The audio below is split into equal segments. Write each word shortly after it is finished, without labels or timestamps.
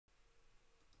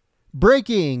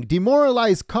Breaking: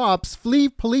 demoralized cops flee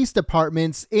police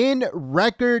departments in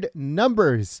record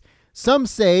numbers. Some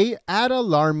say at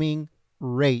alarming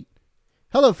rate.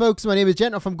 Hello folks, my name is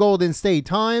Jenna from Golden State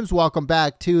Times. Welcome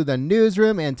back to the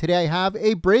newsroom, and today I have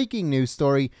a breaking news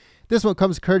story. This one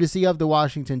comes courtesy of the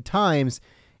Washington Times,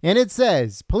 and it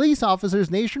says, police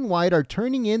officers nationwide are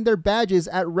turning in their badges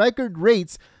at record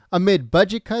rates amid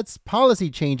budget cuts, policy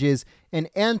changes, and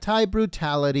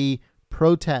anti-brutality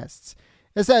protests.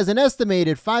 It says an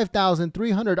estimated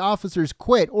 5,300 officers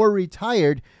quit or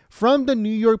retired from the New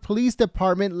York Police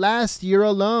Department last year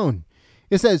alone.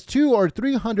 It says 200 or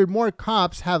 300 more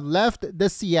cops have left the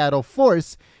Seattle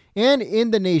force, and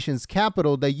in the nation's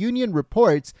capital, the union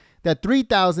reports that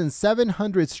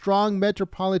 3,700 strong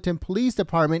Metropolitan Police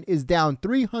Department is down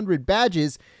 300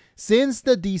 badges since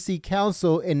the DC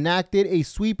Council enacted a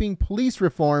sweeping police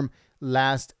reform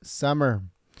last summer.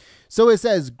 So it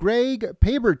says Greg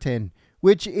Paberton,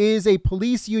 which is a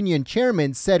police union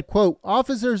chairman, said, quote,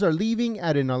 officers are leaving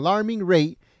at an alarming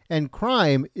rate and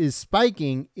crime is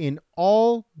spiking in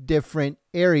all different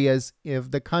areas of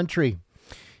the country.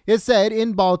 It said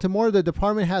in Baltimore, the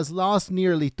department has lost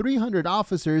nearly 300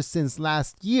 officers since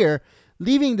last year,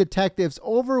 leaving detectives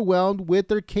overwhelmed with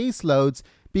their caseloads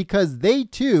because they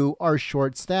too are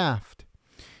short-staffed.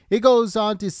 It goes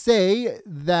on to say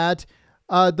that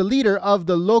the leader of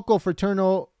the local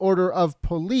Fraternal Order of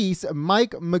Police,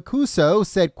 Mike Macuso,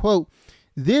 said, quote,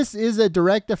 this is a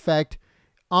direct effect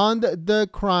on the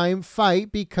crime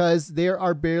fight because there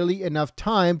are barely enough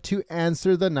time to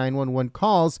answer the 911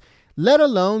 calls, let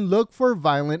alone look for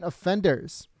violent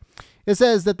offenders. It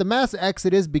says that the mass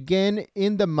exodus began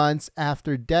in the months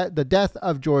after the death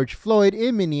of George Floyd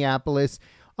in Minneapolis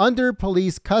under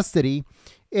police custody.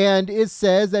 And it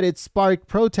says that it sparked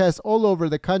protests all over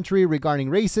the country regarding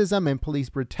racism and police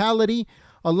brutality,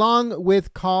 along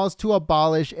with calls to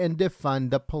abolish and defund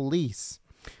the police.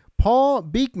 Paul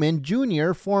Beekman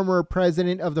Jr., former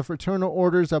president of the Fraternal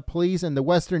Orders of Police and the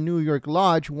Western New York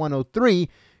Lodge 103,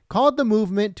 called the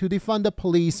movement to defund the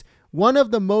police one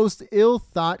of the most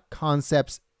ill-thought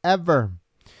concepts ever.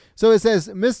 So it says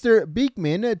Mr.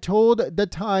 Beekman told the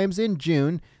Times in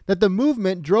June that the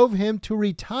movement drove him to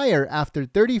retire after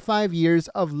 35 years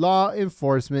of law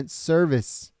enforcement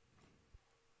service.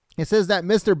 It says that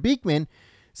Mr. Beekman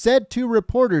said to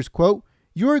reporters, quote,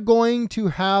 you're going to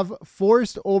have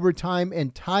forced overtime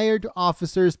and tired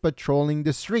officers patrolling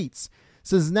the streets.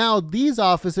 Since now these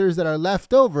officers that are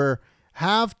left over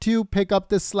have to pick up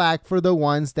the slack for the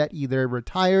ones that either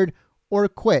retired or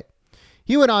quit.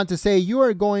 He went on to say, you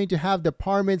are going to have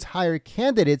departments hire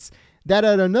candidates that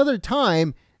at another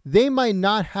time they might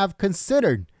not have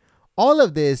considered. All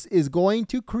of this is going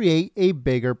to create a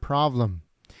bigger problem.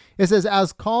 It says,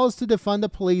 as calls to defund the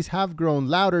police have grown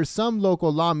louder, some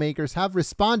local lawmakers have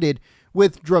responded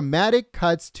with dramatic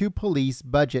cuts to police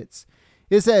budgets.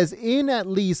 It says in at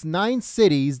least 9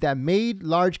 cities that made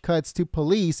large cuts to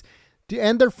police to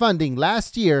end their funding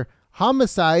last year,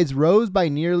 homicides rose by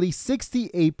nearly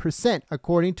 68%,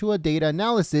 according to a data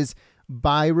analysis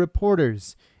by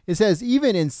reporters. It says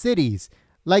even in cities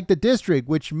like the district,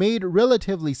 which made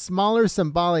relatively smaller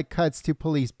symbolic cuts to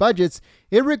police budgets,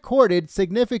 it recorded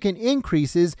significant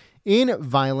increases in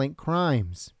violent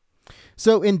crimes.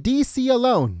 So in DC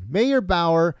alone, Mayor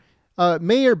Bowser's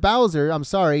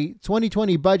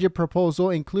 2020 budget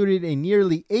proposal included a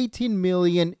nearly $18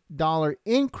 million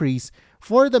increase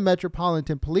for the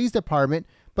Metropolitan Police Department,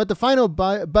 but the final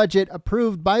budget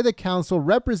approved by the council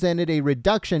represented a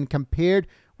reduction compared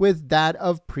with that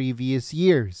of previous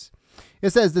years. It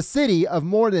says the city of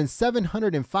more than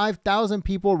 705,000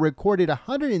 people recorded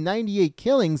 198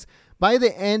 killings by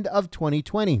the end of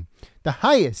 2020, the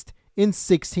highest in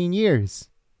 16 years.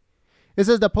 It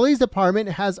says the police department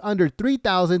has under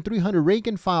 3,300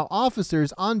 rank-and-file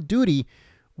officers on duty,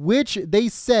 which they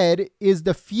said is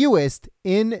the fewest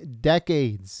in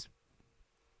decades.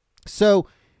 So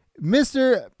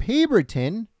Mr.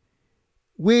 Paberton,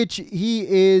 which he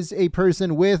is a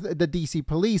person with the DC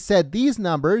police, said these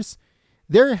numbers,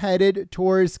 they're headed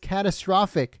towards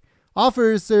catastrophic.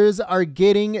 Officers are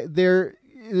getting there.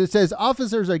 It says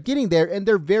officers are getting there and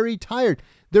they're very tired.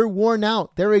 They're worn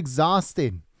out. They're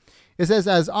exhausted. It says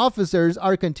as officers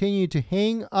are continuing to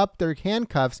hang up their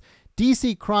handcuffs,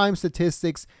 DC crime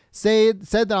statistics said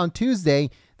that on Tuesday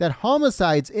that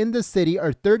homicides in the city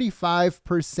are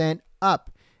 35%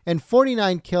 up and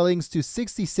 49 killings to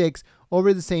 66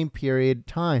 over the same period of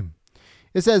time.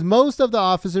 It says most of the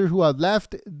officers who have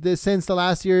left since the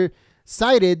last year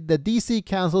cited the DC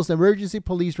Council's emergency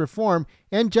police reform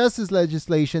and justice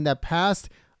legislation that passed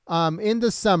in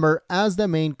the summer as the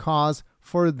main cause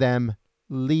for them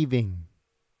leaving.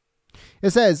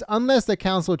 It says, unless the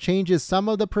council changes some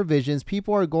of the provisions,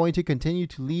 people are going to continue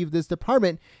to leave this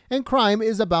department and crime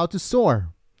is about to soar.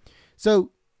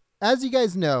 So, as you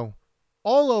guys know,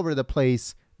 all over the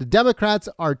place, the Democrats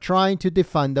are trying to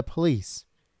defund the police.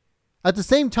 At the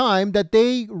same time that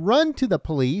they run to the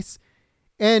police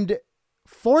and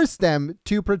force them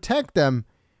to protect them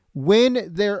when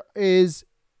there is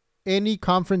any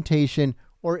confrontation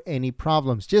or any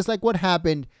problems, just like what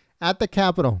happened at the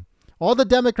Capitol. All the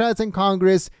Democrats in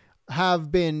Congress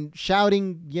have been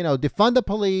shouting, defund the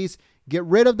police, get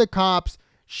rid of the cops,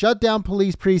 shut down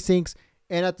police precincts.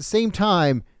 And at the same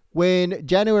time, when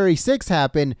January 6th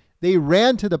happened, they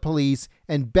ran to the police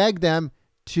and begged them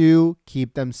to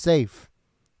keep them safe.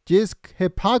 Just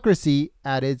hypocrisy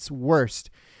at its worst.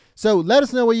 So let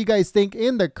us know what you guys think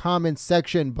in the comments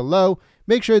section below.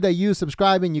 Make sure that you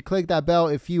subscribe and you click that bell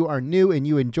if you are new and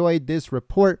you enjoyed this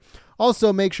report.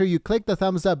 Also, make sure you click the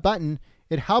thumbs up button.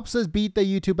 It helps us beat the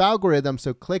YouTube algorithm,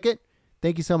 so click it.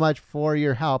 Thank you so much for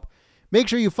your help. Make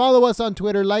sure you follow us on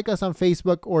Twitter, like us on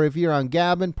Facebook, or if you're on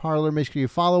Gab and Parler, make sure you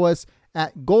follow us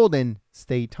at Golden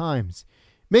State Times.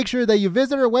 Make sure that you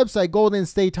visit our website,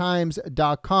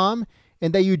 goldenstatetimes.com,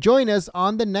 and that you join us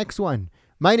on the next one.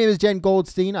 My name is Jen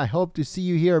Goldstein. I hope to see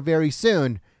you here very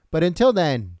soon. But until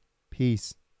then,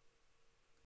 peace.